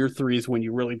 2. Now year 3 is when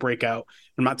you really break out.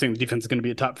 I'm not saying the defense is going to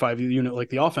be a top 5 unit like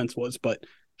the offense was, but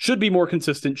should be more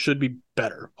consistent, should be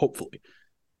better, hopefully.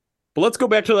 But let's go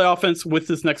back to the offense with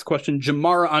this next question.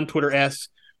 Jamara on Twitter asks,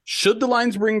 should the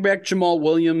Lions bring back Jamal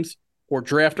Williams or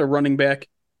draft a running back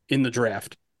in the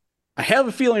draft? I have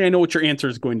a feeling I know what your answer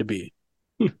is going to be.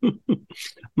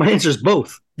 My answer is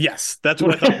both. Yes, that's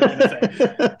what I thought you were going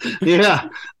to say.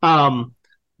 Yeah.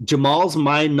 Jamal's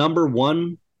my number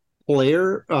 1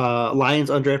 player,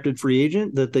 Lions undrafted free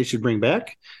agent that they should bring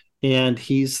back. And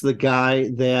he's the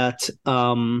guy that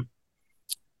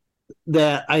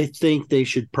I think they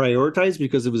should prioritize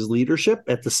because of his leadership.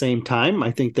 At the same time, I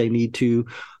think they need to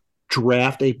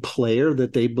draft a player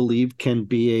that they believe can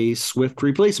be a swift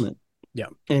replacement. Yeah.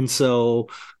 And so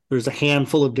there's a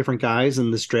handful of different guys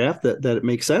in this draft that it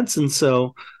makes sense. And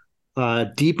so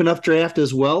deep enough draft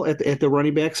as well at the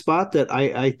running back spot that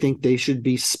I think they should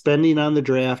be spending on the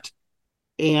draft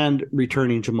and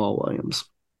returning Jamal Williams.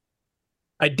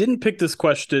 I didn't pick this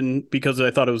question because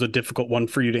I thought it was a difficult one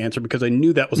for you to answer, because I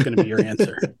knew that was going to be your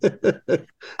answer.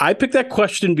 I picked that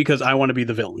question because I want to be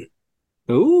the villain.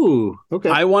 Ooh, okay.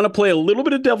 I want to play a little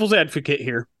bit of devil's advocate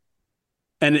here.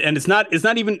 And it's not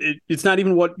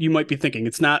even what you might be thinking.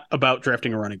 It's not about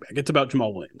drafting a running back. It's about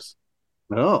Jamal Williams.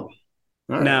 Oh. All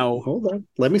right. Now, hold on.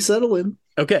 Let me settle in.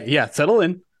 Okay, yeah, settle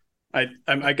in.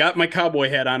 I got my cowboy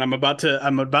hat on. I'm about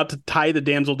to tie the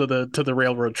damsel to the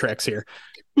railroad tracks here.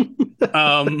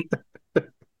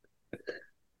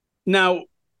 Now,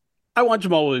 I want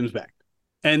Jamal Williams back,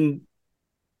 and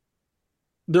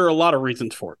there are a lot of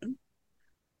reasons for it.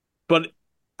 But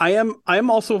I am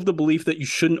also of the belief that you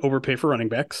shouldn't overpay for running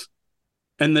backs,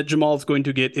 and that Jamal is going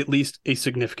to get at least a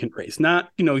significant raise. Not,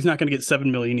 he's not going to get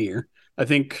 $7 million a year. I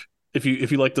think if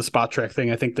you like the spot track thing,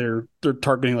 I think they're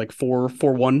targeting like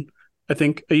 4.1, I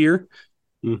think, a year.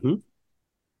 Mm-hmm.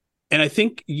 And I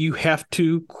think you have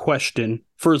to question,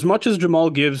 for as much as Jamal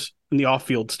gives in the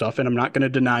off-field stuff, and I'm not going to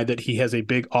deny that he has a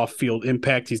big off-field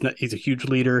impact. He's a huge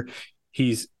leader.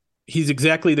 He's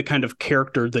exactly the kind of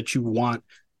character that you want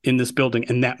in this building,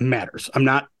 and that matters. I'm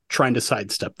not trying to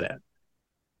sidestep that.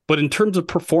 But in terms of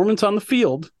performance on the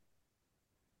field,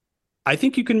 I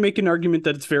think you can make an argument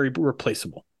that it's very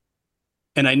replaceable.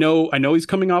 And I know he's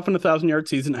coming off an 1,000-yard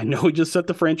season. I know he just set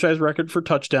the franchise record for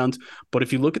touchdowns. But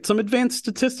if you look at some advanced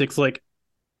statistics like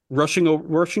rushing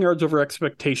yards over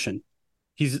expectation,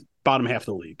 he's bottom half of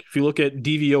the league. If you look at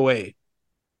DVOA,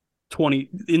 20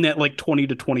 in that like 20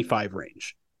 to 25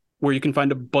 range, where you can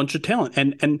find a bunch of talent.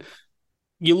 And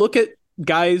you look at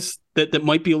guys that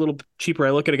might be a little cheaper.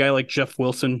 I look at a guy like Jeff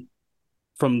Wilson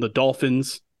from the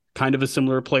Dolphins, kind of a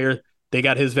similar player. They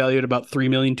got his value at about $3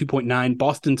 million, 2.9.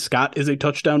 Boston Scott is a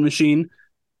touchdown machine,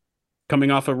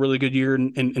 coming off a really good year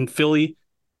in Philly.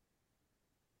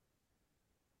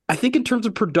 I think in terms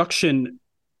of production,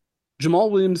 Jamal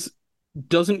Williams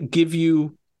doesn't give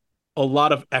you a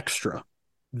lot of extra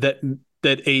that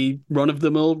a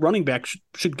run-of-the-mill running back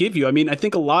should give you. I mean, I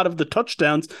think a lot of the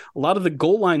touchdowns, a lot of the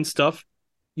goal line stuff,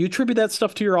 you attribute that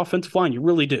stuff to your offensive line. You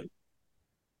really do.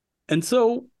 And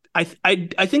so I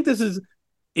think this is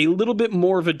a little bit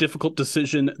more of a difficult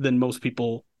decision than most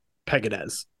people peg it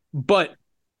as. But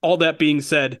all that being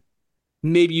said,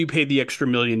 maybe you pay the extra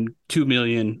 $1 million, $2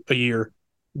 million a year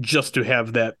just to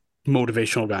have that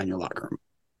motivational guy in your locker room.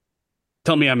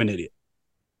 Tell me I'm an idiot.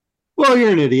 Well,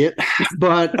 you're an idiot,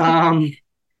 but I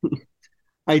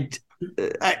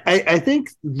think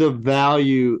the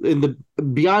value in the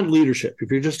beyond leadership, if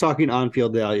you're just talking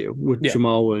on-field value with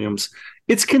Jamal Williams,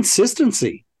 it's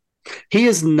consistency. He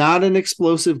is not an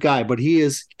explosive guy, but he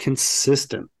is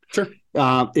consistent. Sure.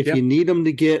 If you need him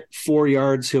to get 4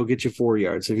 yards, he'll get you 4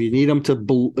 yards. If you need him to,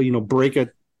 break a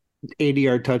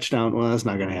 80-yard touchdown, well, that's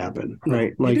not going to happen,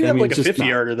 right? Like, he did have like a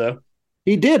 50-yarder though.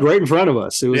 He did right in front of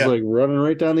us. It was like running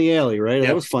right down the alley, right? Yeah.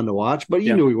 That was fun to watch, but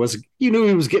you knew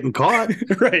he was getting caught.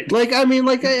 Right. Like, I mean,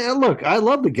 like, look, I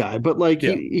love the guy, but like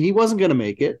he wasn't going to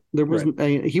make it. There wasn't,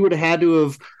 he would have had to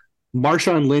have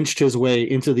Marshawn Lynched his way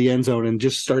into the end zone and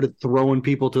just started throwing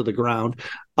people to the ground.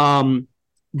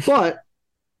 But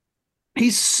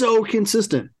he's so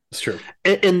consistent. It's true.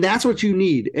 And that's what you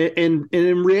need. And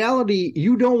in reality,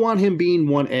 you don't want him being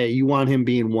 1A. You want him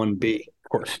being 1B.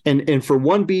 Course. And for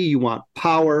 1B, you want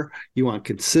power, you want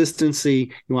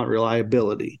consistency, you want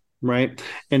reliability, right?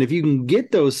 And if you can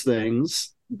get those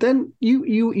things, then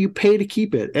you pay to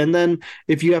keep it. And then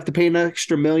if you have to pay an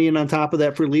extra $1 million on top of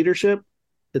that for leadership,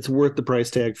 it's worth the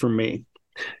price tag for me.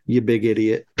 You big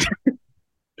idiot.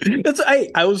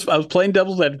 I was playing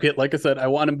devil's advocate. Like I said, I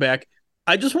want him back.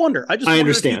 I wonder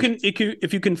understand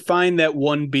if you can find that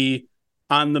 1B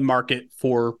on the market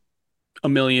for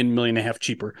 $1 million, $1.5 million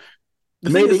cheaper. The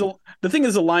thing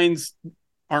is, the Lions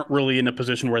aren't really in a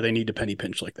position where they need to penny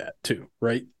pinch like that, too,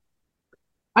 right?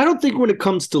 I don't think when it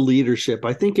comes to leadership,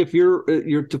 I think if you're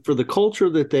for the culture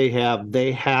that they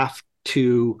have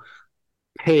to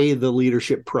pay the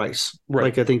leadership price. Right.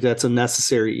 Like, I think that's a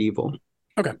necessary evil.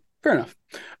 Okay, fair enough.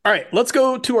 All right, let's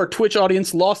go to our Twitch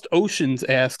audience. Lost Oceans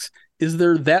asks, is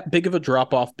there that big of a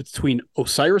drop-off between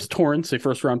Osiris Torrance, a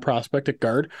first-round prospect at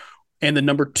guard, and the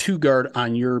number 2 guard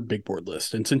on your big board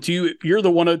list? And since you're the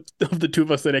one of the two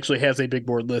of us that actually has a big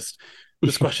board list,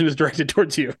 this question is directed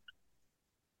towards you.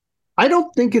 I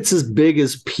don't think it's as big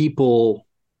as people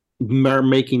are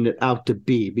making it out to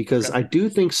be, because I do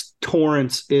think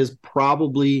Torrance is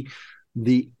probably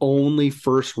the only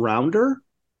first rounder.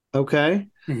 Okay.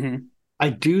 Mm-hmm. I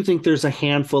do think there's a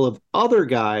handful of other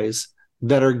guys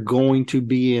that are going to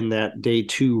be in that day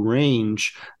 2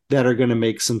 range that are going to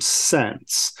make some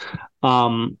sense.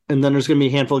 And then there's going to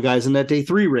be a handful of guys in that day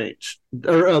 3 range,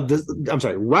 or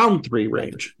round 3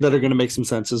 range that are going to make some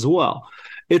sense as well.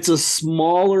 It's a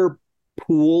smaller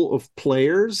pool of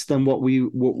players than what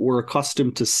we're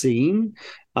accustomed to seeing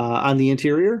on the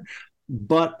interior.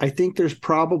 But I think there's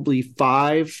probably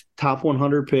 5 top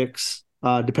 100 picks,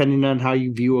 depending on how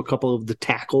you view a couple of the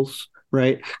tackles,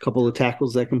 right? A couple of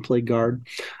tackles that can play guard.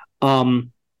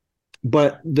 But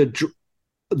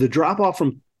the drop off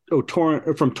from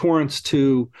Torrance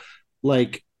to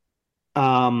like,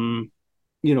 John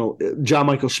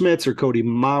Michael Schmitz or Cody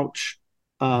Mauch,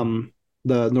 the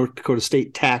North Dakota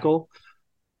State tackle,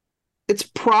 it's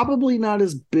probably not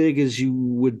as big as you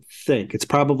would think. It's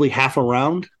probably half a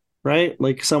round, right?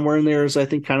 Like somewhere in there is, I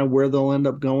think, kind of where they'll end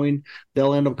up going.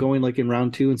 They'll end up going like in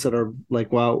round 2 instead of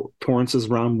like, wow, Torrance is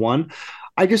round 1.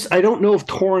 I don't know if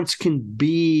Torrance can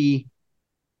be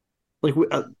like,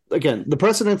 again, the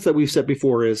precedence that we've set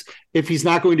before is if he's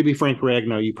not going to be Frank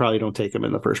Ragnow, you probably don't take him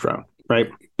in the first round, right?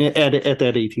 At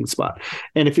that 18th spot.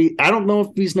 And I don't know if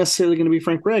he's necessarily going to be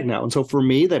Frank Ragnow. And so for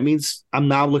me, that means I'm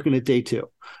now looking at day 2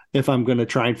 if I'm going to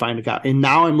try and find a guy. And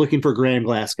now I'm looking for Graham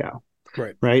Glasgow.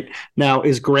 Right. Now,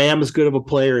 is Graham as good of a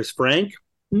player as Frank?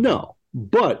 No.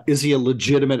 But is he a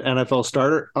legitimate NFL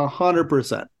starter?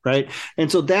 100%. Right.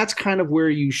 And so that's kind of where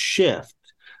you shift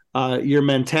your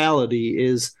mentality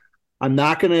is, I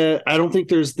don't think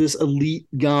there's this elite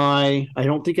guy. I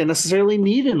don't think I necessarily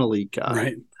need an elite guy.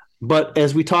 Right. But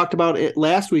as we talked about at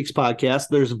last week's podcast,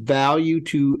 there's value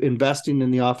to investing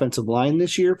in the offensive line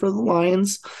this year for the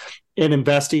Lions, and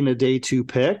investing a day 2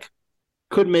 pick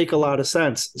could make a lot of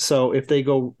sense. So if they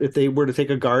were to take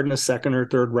a guard in a 2nd or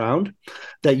 3rd round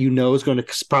that is going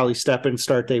to probably step in,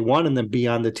 start day 1, and then be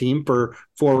on the team for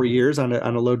 4 years on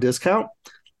a low discount,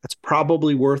 that's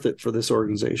probably worth it for this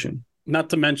organization.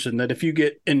 Not to mention that if you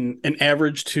get an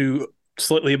average to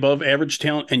slightly above average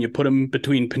talent and you put him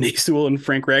between Penei Sewell and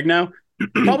Frank Ragnow,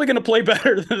 probably going to play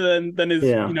better than his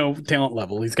talent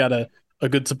level. He's got a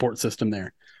good support system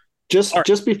there.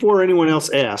 Just before anyone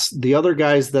else asks, the other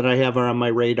guys that I have on my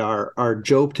radar are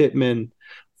Joe Pittman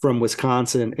from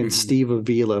Wisconsin and Steve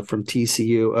Avila from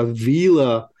TCU.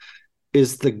 Avila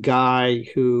is the guy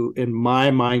who, in my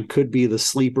mind, could be the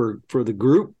sleeper for the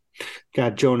group.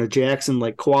 Got Jonah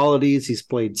Jackson-like qualities. He's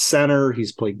played center.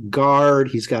 He's played guard.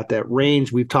 He's got that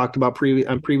range we've talked about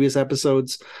on previous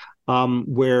episodes,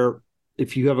 where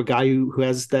if you have a guy who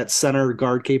has that center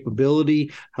guard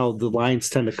capability, how the Lions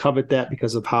tend to covet that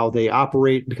because of how they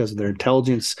operate, because of their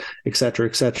intelligence, et cetera,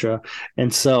 et cetera.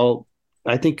 And so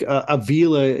I think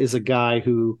Avila is a guy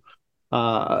who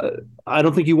I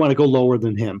don't think you want to go lower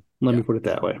than him. Let me put it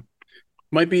that way.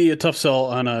 Might be a tough sell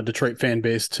on a Detroit fan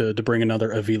base to bring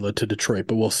another Avila to Detroit,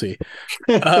 but we'll see.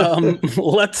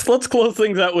 Let's close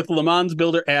things out with Le Mans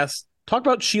Builder asks, talk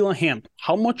about Sheila Hamp.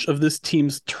 How much of this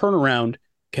team's turnaround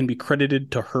can be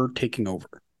credited to her taking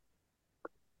over?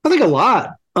 I think a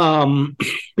lot,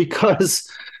 because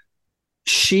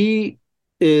she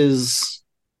is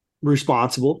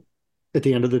responsible at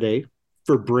the end of the day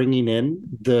for bringing in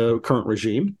the current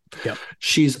regime. Yep.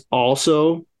 She's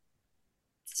also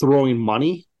throwing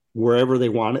money wherever they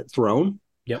want it thrown.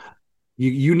 Yep.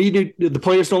 You need to, the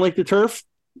players don't like the turf.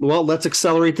 Well, let's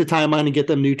accelerate the timeline and get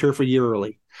them new turf a year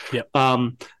early. Yep.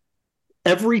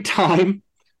 Every time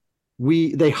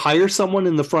they hire someone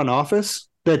in the front office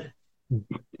that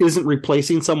isn't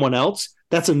replacing someone else,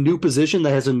 that's a new position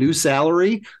that has a new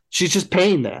salary. She's just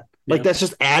paying that. Like, that's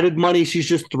just added money she's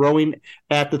just throwing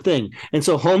at the thing. And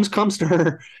so Holmes comes to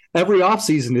her every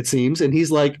offseason, it seems, and he's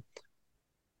like,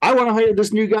 I want to hire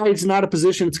this new guy. It's not a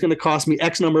position. It's going to cost me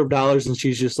X number of dollars. And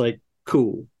she's just like,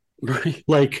 cool. Right.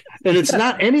 Like, and it's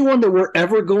not anyone that we're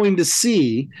ever going to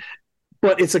see,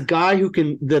 but it's a guy who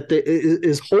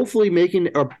is hopefully making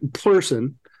a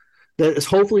person that is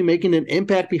hopefully making an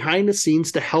impact behind the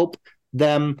scenes to help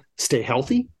them stay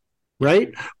healthy,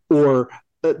 right? Or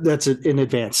that's an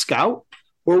advanced scout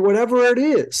or whatever it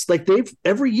is. Like,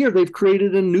 every year they've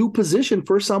created a new position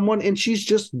for someone, and she's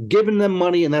just giving them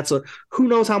money, and that's who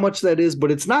knows how much that is,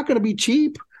 but it's not going to be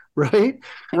cheap, right?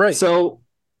 Right. So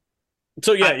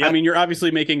yeah, I mean, you're obviously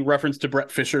making reference to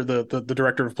Brett Fisher, the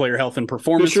director of player health and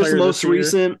performance. Fisher's the most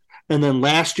recent, and then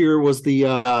last year was the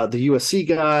USC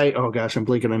guy. Oh gosh, I'm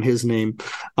blanking on his name.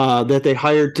 That they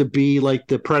hired to be like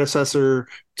the predecessor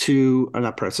to,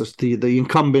 not predecessor, the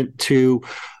incumbent to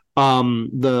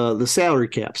the salary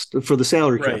caps for the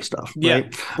salary cap stuff. Right? Yeah,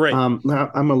 right. I'm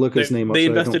gonna look his name up. They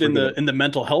invested in the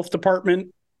mental health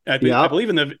department. I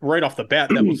believe right off the bat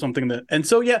that was something that, and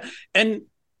so yeah, and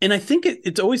I think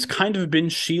it's always kind of been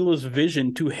Sheila's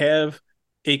vision to have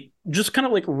just kind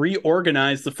of like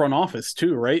reorganize the front office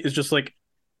too, right? It's just like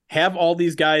have all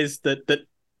these guys that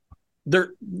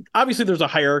there obviously there's a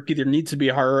hierarchy. There needs to be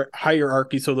a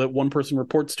hierarchy so that one person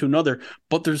reports to another,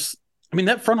 but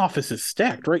that front office is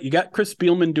stacked, right? You got Chris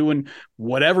Spielman doing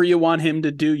whatever you want him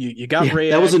to do. You got Ray.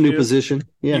 That was a new position.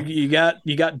 Yeah. You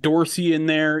got Dorsey in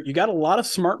there. You got a lot of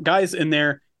smart guys in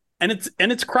there, and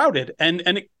it's crowded and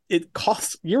it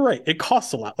costs. You're right. It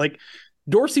costs a lot. Like,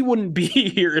 Dorsey wouldn't be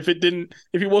here if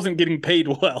he wasn't getting paid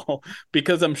well,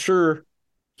 because I'm sure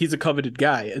he's a coveted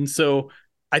guy. And so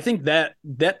I think that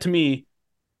to me,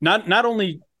 not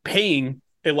only paying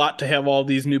a lot to have all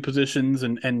these new positions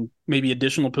and maybe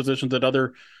additional positions that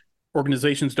other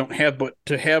organizations don't have, but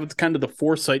to have kind of the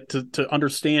foresight to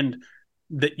understand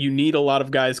that you need a lot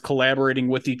of guys collaborating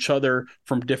with each other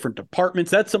from different departments.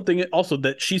 That's something also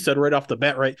that she said right off the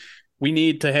bat, right? We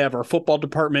need to have our football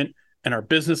department and our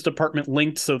business department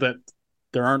linked so that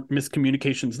there aren't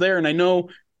miscommunications there. And I know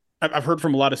I've heard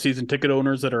from a lot of season ticket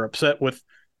owners that are upset with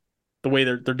the way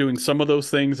they're doing some of those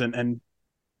things. And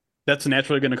that's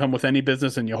naturally going to come with any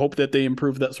business. And you hope that they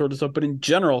improve that sort of stuff. But in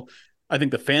general, I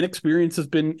think the fan experience has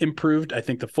been improved. I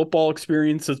think the football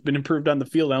experience has been improved on the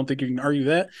field. I don't think you can argue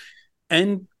that.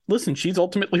 And listen, she's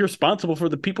ultimately responsible for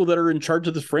the people that are in charge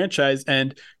of this franchise.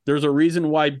 And there's a reason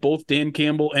why both Dan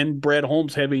Campbell and Brad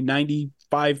Holmes have a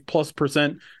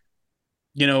 95+%,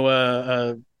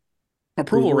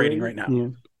 approval rating right now.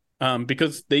 Yeah.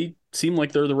 Because they seem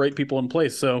like they're the right people in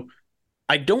place. So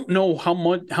I don't know how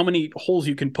many holes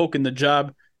you can poke in the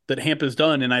job that Hamp has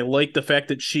done. And I like the fact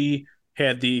that she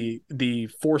had the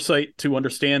foresight to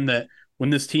understand that when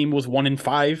this team was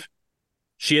 1-5,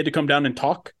 she had to come down and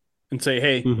talk and say,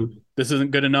 hey, this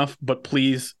isn't good enough, but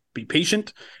please be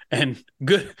patient. And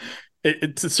good.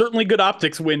 It's certainly good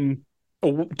optics when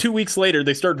 2 weeks later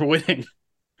they started winning.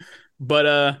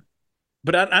 But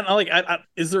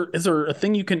is there a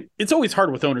thing you can? It's always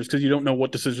hard with owners because you don't know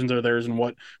what decisions are theirs and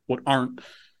what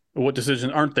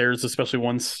decisions aren't theirs, especially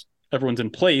once everyone's in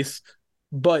place.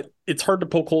 But it's hard to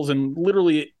poke holes in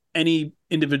literally any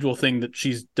individual thing that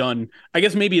she's done. I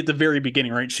guess maybe at the very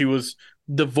beginning, right? She was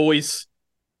the voice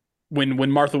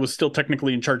when Martha was still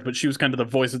technically in charge, but she was kind of the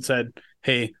voice that said,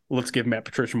 hey, let's give Matt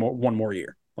Patricia one more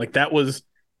year. Like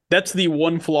that's the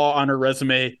one flaw on her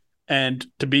resume. And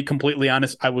to be completely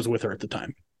honest, I was with her at the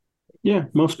time. Yeah,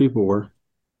 most people were.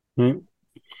 Right.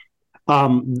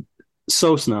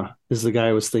 Sosna is the guy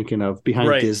I was thinking of behind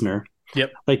Disner.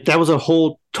 Yep. Like that was a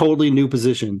whole totally new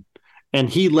position. And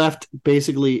he left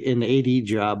basically an AD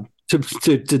job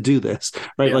to do this,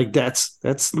 right? Yeah. Like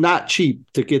that's not cheap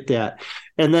to get that.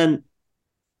 And then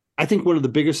I think one of the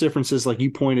biggest differences, like you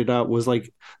pointed out, was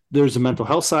like there's a mental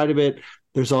health side of it.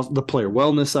 There's also the player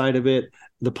wellness side of it,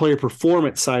 the player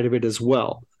performance side of it as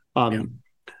well.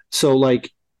 So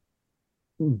like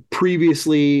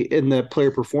previously in the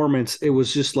player performance, it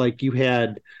was just like you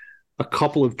had a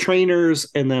couple of trainers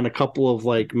and then a couple of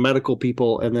like medical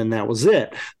people, and then that was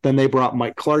it. Then they brought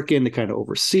Mike Clark in to kind of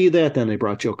oversee that. Then they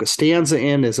brought Joe Costanza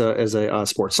in as a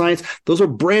sports science. Those are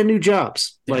brand new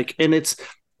jobs. And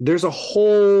there's a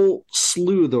whole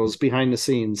slew of those behind the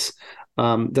scenes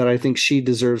that I think she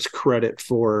deserves credit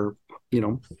for,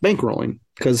 bankrolling,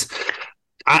 because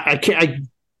I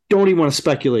don't even want to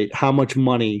speculate how much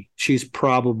money she's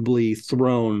probably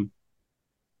thrown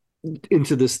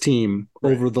into this team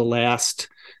over the last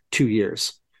 2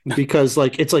 years, because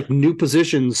it's like new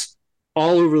positions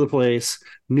all over the place,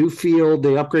 new field.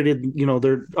 They upgraded,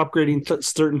 they're upgrading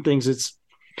certain things.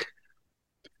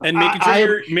 And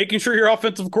making sure your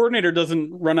offensive coordinator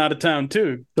doesn't run out of town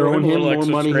too. Throwing him more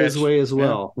money his way as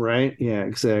well. Yeah. Right. Yeah,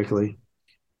 exactly.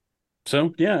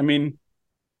 So, yeah, I mean,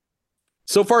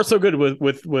 so far so good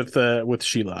with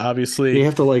Sheila. Obviously you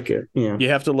have to like it. Yeah. You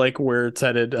have to like where it's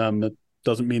headed. That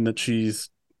doesn't mean that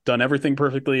she's done everything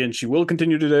perfectly, and she will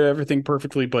continue to do everything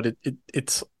perfectly, but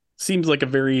it seems like a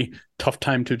very tough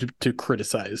time to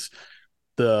criticize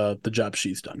the job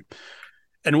she's done.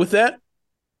 And with that,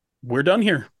 we're done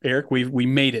here, Eric. We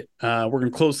made it. We're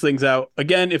going to close things out.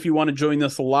 Again, if you want to join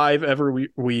us live ever,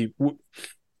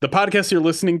 the podcast you're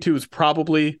listening to is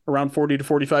probably around 40 to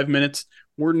 45 minutes.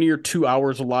 We're near 2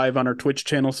 hours live on our Twitch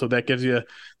channel, so that gives you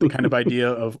the kind of idea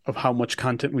of how much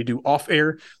content we do off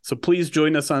air. So please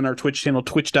join us on our Twitch channel,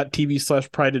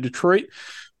 twitch.tv/Pride of Detroit.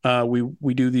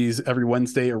 We do these every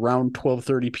Wednesday around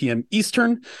 12:30 p.m.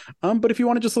 Eastern. But if you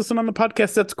want to just listen on the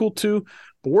podcast, that's cool too.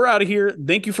 But we're out of here.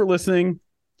 Thank you for listening.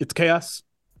 It's chaos.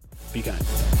 Be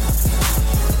kind.